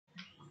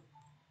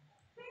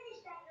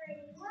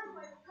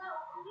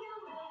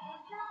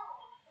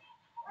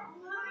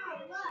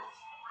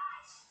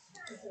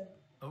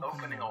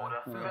Opening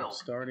order filled.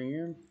 Starting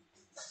in.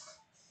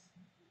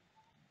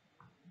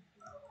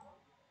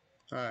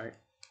 Alright.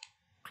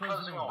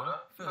 Closing order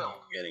filled.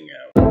 Getting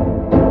out.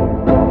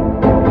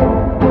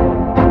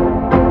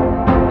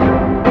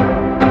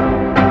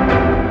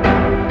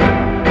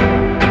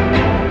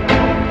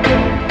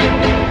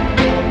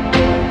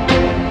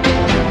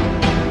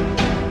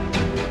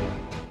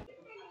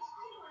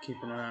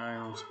 Keeping an eye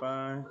on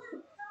SPY.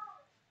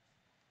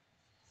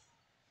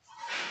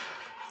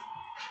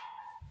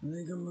 I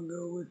think I'm gonna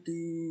go with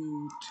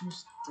the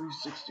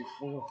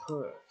 364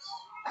 puts.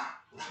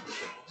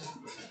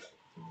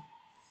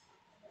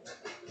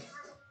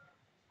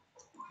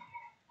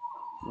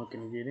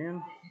 Looking to get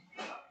in.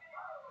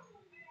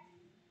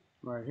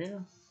 Right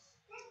here.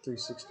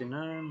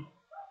 369.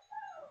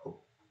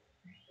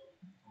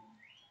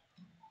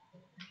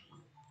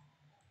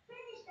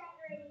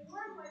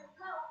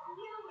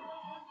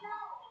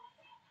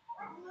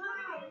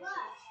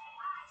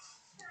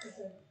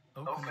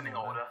 Opening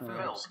order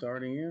filled.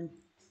 Starting in.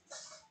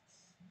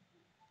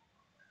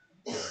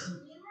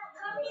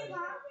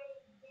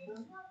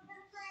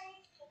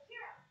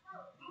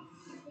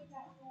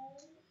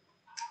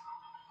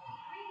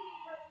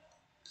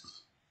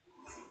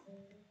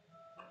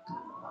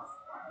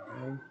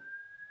 Okay.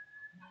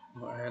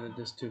 Well, I added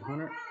this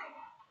 200.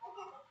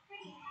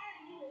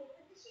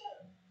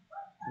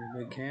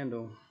 Pretty big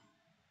candle.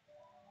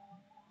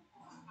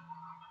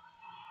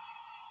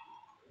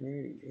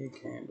 Pretty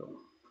big candle.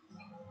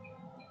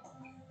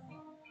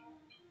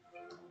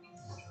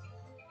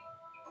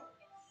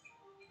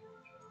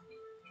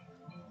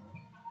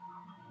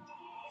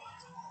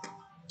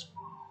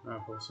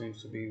 Apple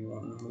seems to be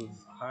wanting to move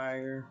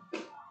higher.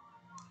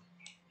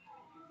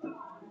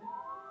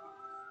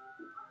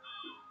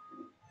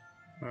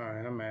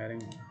 Alright, I'm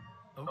adding.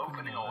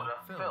 Opening order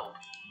filled.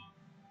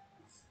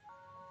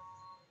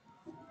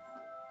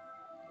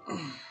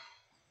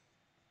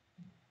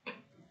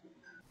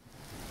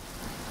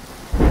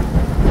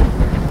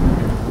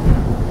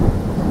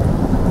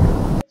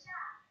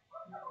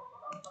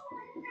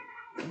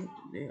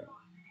 Yeah.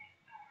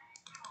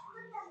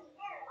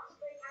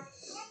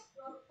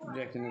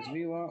 Projecting this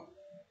VWAP.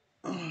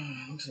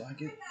 Looks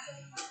like it.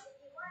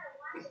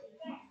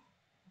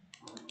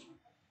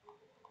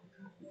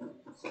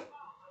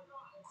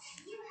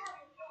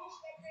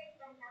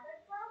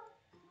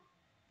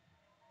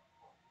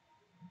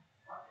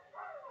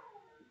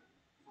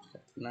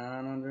 Got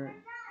 900.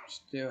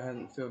 Still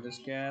hasn't filled this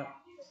gap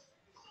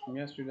from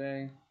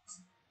yesterday.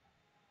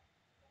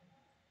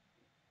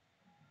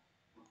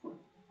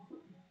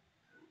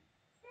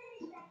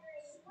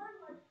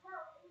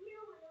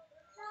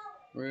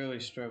 Really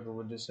struggle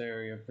with this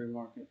area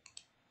pre-market.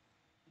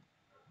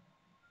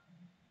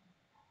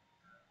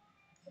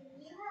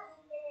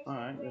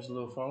 Alright, there's a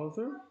little follow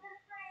through.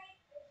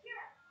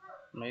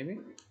 Maybe.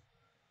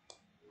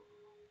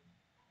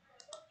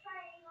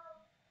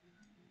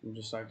 I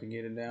just like to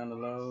get it down to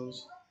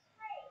lows.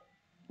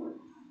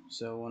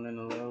 Sell one in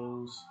the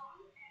lows.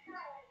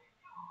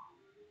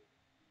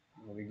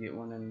 Maybe get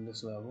one in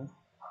this level.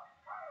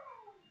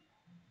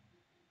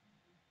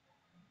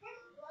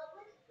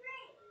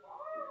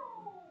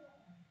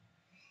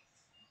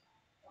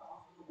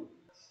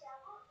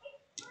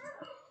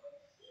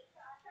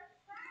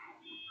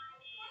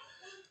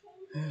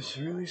 It's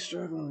really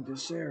struggling with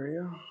this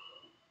area.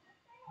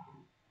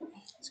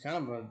 It's kind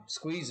of a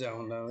squeeze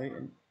zone though.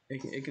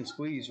 It can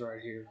squeeze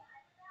right here.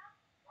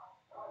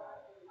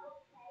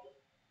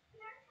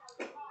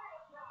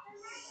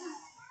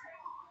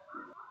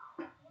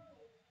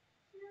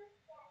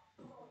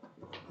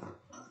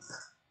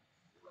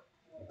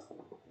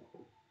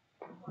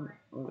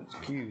 What's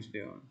Q's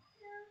doing?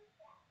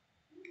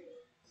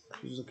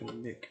 She's looking a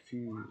bit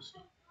confused.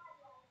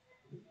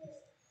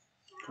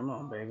 Come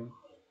on, baby.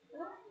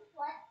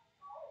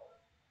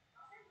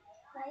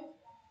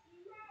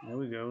 There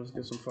we go. Let's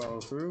get some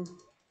follow through.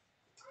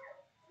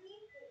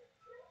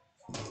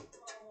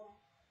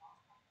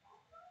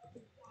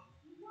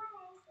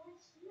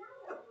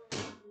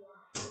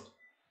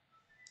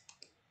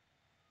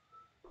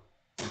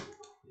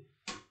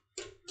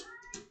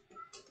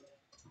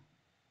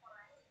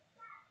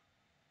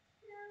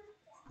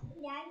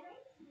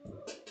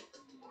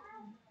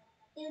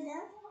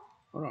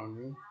 Hold on,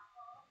 Drew.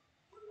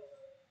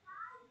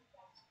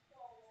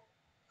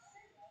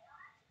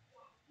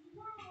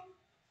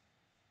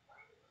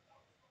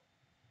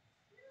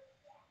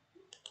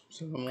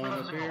 Selling one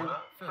up here.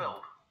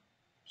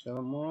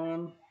 Selling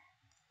one.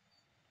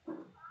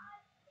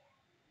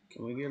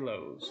 Can we get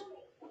lows?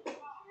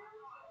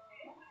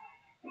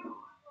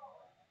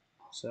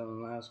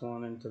 Selling last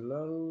one into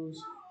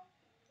lows.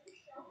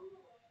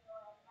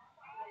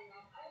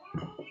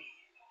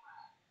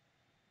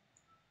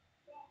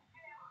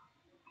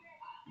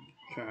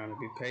 Trying to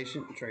be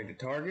patient and trade the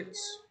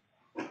targets.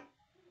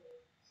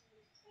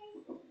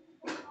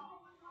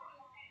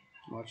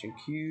 Watching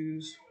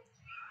Qs.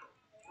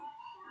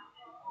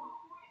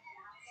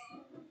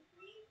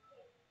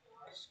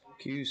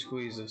 Q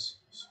squeezes,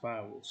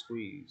 SPY will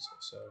squeeze.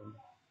 So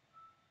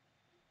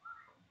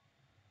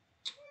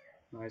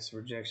Nice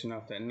rejection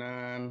off that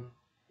 9.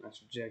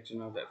 Nice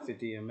rejection off that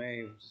 50 MA,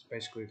 which is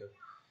basically the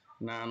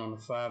 9 on the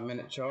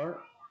 5-minute chart.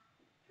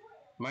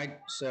 Might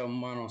sell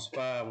one on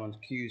SPY once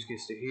Q's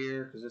gets to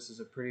here, because this is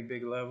a pretty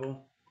big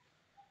level.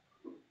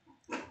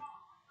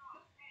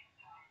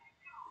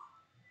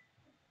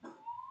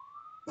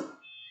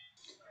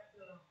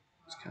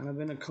 It's kind of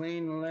been a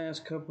clean the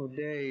last couple of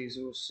days.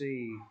 We'll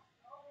see.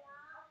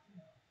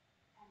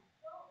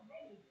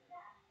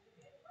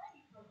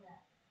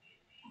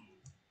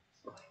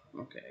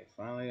 Okay,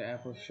 finally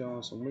Apple's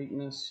showing some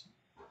weakness.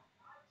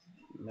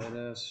 Let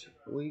us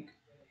weak.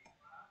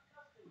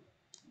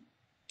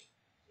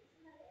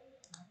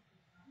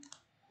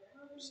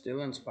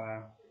 Still in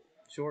SPY.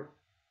 Short.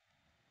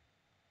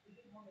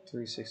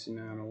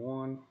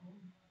 369.01.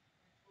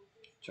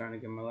 Trying to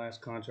get my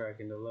last contract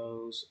into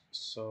lows.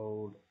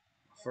 Sold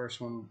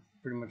first one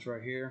pretty much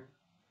right here.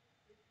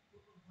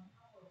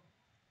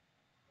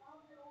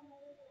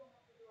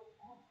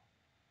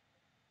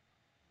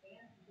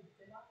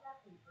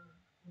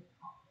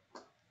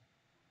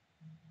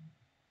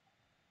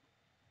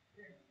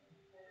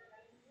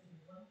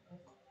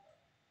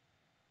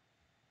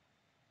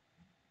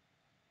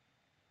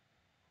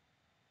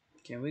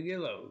 Can we get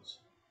lows?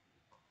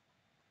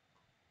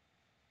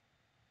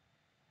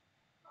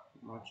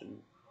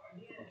 Watching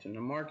the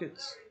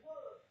markets.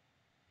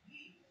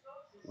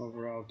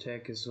 Overall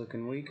tech is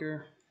looking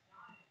weaker.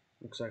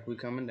 Looks like we're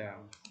coming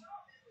down.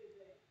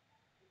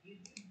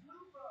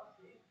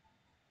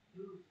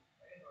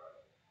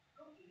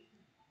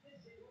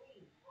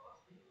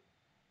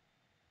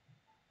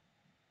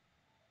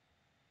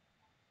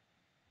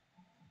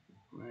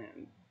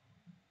 Man,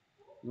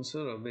 this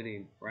little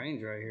bitty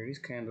range right here. These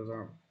candles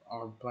aren't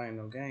playing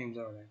no games,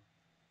 are they?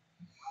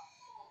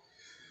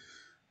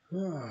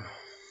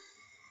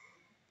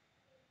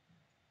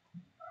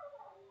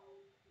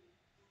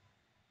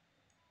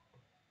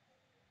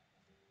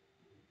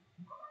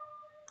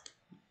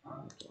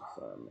 What's a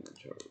 5-minute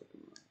chart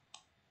looking like?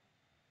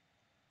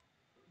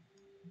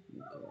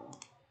 Okay.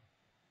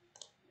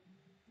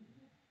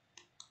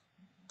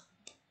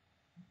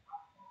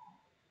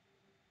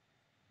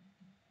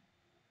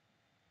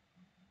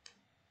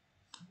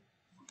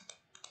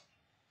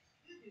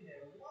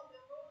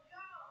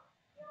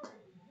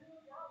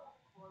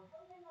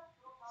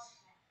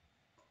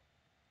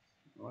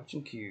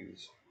 Watching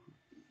Q's.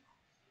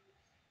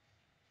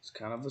 It's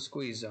kind of a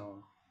squeeze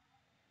zone.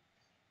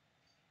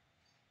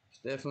 It's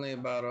definitely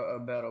about a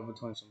battle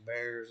between some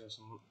bears and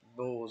some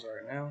bulls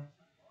right now.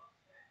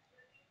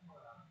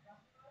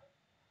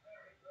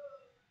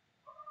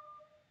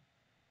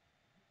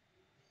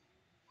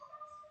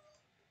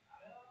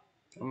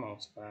 Come on,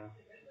 SPY.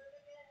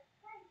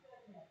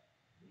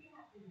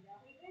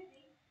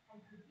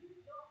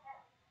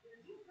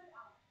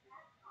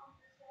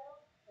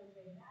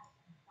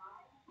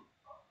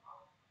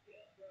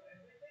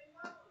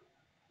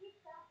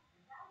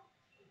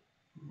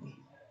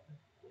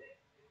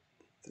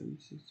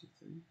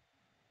 $3.63.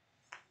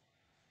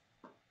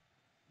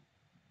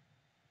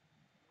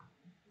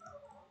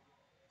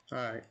 All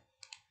right.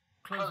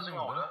 Closing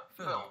order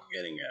filled.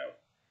 Getting out.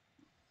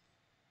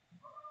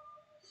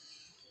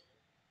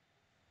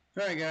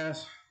 All right,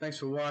 guys. Thanks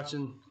for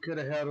watching. Could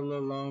have held a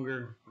little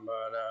longer,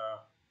 but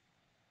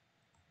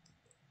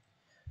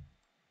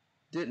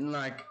didn't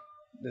like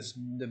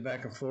the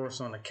back and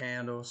forth on the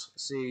candles.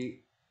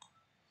 See,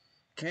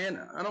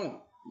 I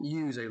don't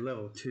use a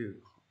level 2.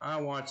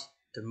 I watch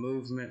the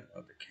movement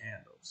of the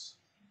candles.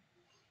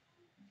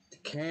 The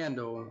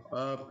candle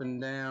up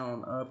and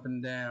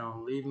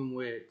down, leaving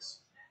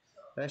wicks.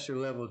 That's your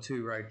level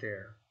 2 right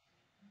there.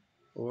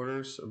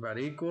 Orders about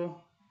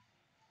equal.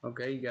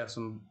 Okay, you got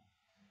some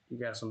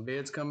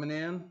bids coming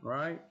in,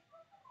 right?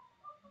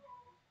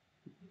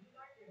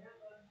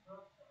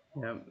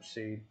 Yep,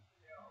 see,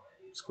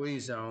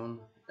 squeeze zone,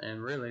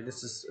 and really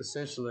this is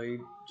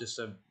essentially just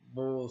a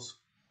bulls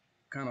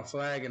kind of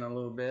flagging a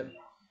little bit.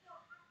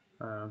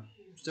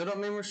 Still don't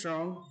mean we're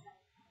strong,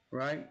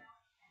 right?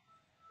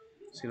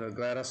 See, look,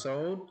 glad I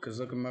sold, because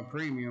look at my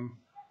premium.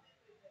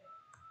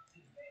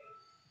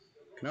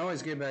 Can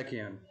always get back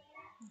in.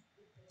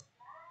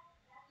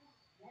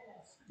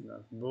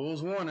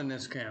 Bulls won in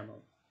this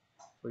candle.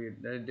 So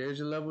there's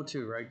your level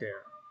 2 right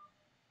there.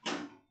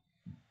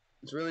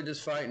 It's really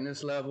just fighting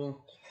this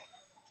level.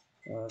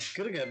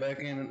 Could have got back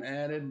in and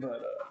added,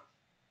 but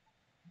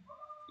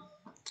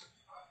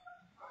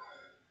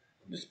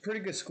just a pretty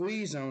good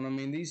squeeze zone. I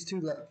mean, these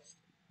two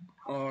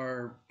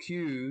are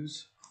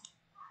Q's.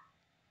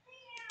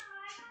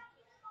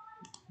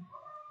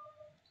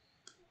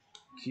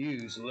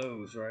 Q's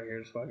lows right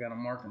here. So I got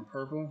them marked in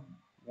purple.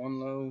 1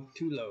 low,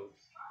 2 low.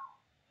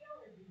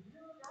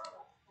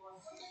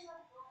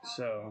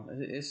 So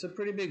it's a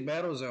pretty big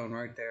battle zone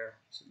right there.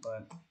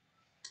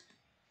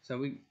 So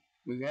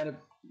we got a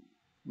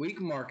weak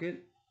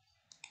market.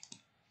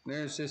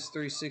 There's this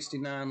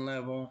 369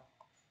 level.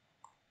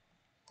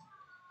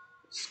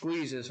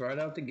 Squeezes right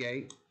out the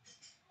gate.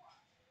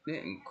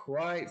 Didn't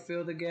quite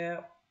fill the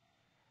gap.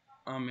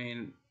 I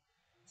mean,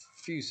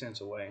 a few cents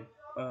away.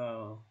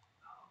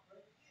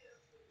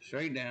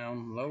 straight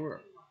down,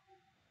 lower,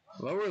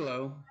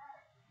 low.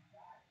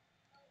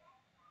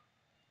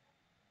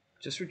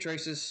 Just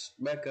retraces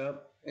back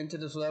up into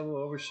this level,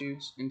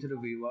 overshoots into the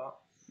VWAP.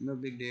 No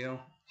big deal.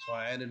 So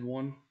I added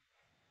one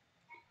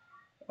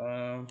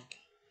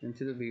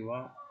into the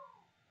VWAP.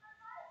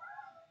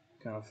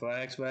 Kind of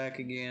flags back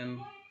again.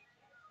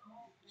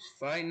 Just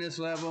fighting this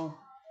level.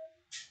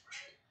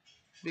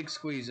 Big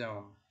squeeze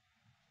zone.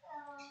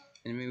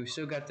 And I mean, we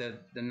still got the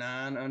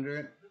 9 under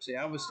it. See,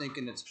 I was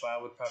thinking that SPY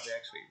would probably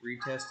actually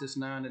retest this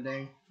 9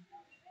 today.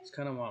 It's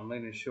kind of why I'm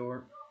leaving it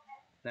short.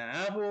 Now,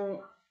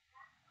 Apple,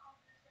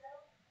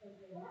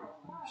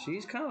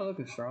 she's kind of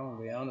looking strong,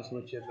 to be honest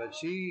with you, but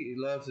she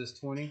loves this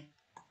 20.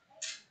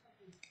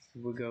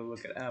 We'll go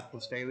look at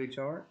Apple's daily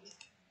chart.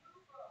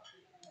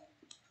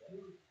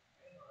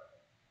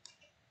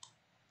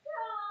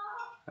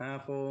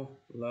 Apple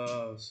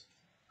loves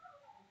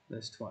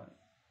this 20.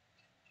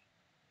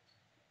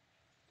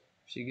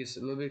 She gets a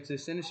little bit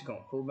extended, she's going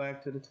to pull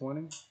back to the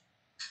 20.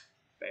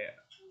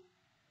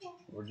 Bam.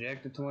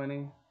 Reject the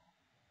 20.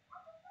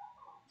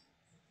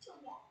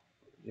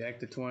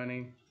 Reject the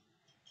 20.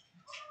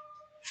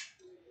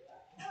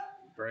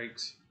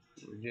 Breaks.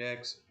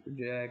 Rejects.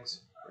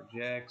 Rejects.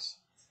 Rejects.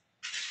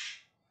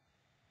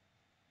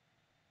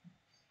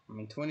 I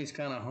mean, 20 is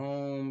kind of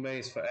home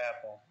base for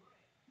Apple.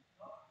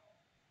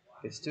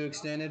 Gets too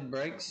extended,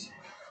 breaks.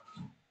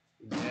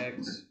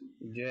 Rejects.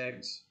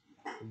 Rejects.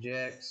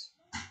 Rejects.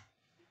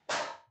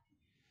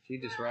 She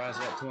just rides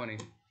that 20.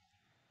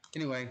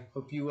 Anyway,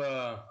 hope you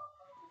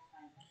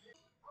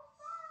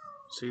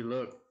see,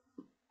 look,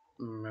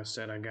 I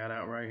said I got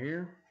out right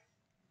here.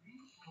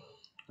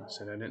 I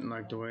said I didn't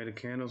like the way the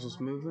candles was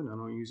moving. I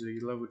don't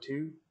usually level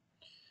 2.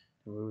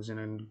 It was in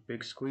a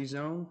big squeeze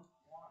zone.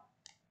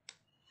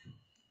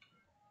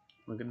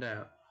 Look at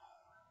that.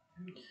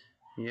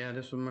 Yeah,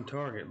 this was my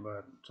target,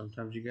 but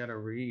sometimes you gotta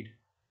read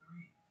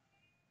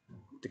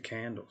the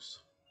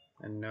candles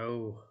and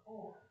know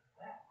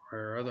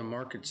where other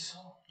markets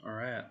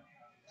are at.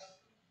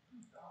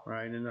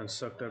 Right, it done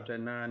sucked up that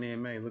 9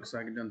 EMA. Looks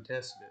like it done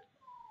tested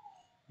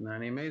it.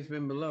 9 EMA has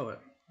been below it.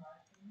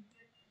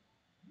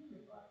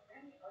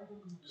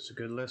 It's a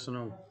good lesson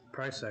on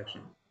price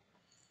action.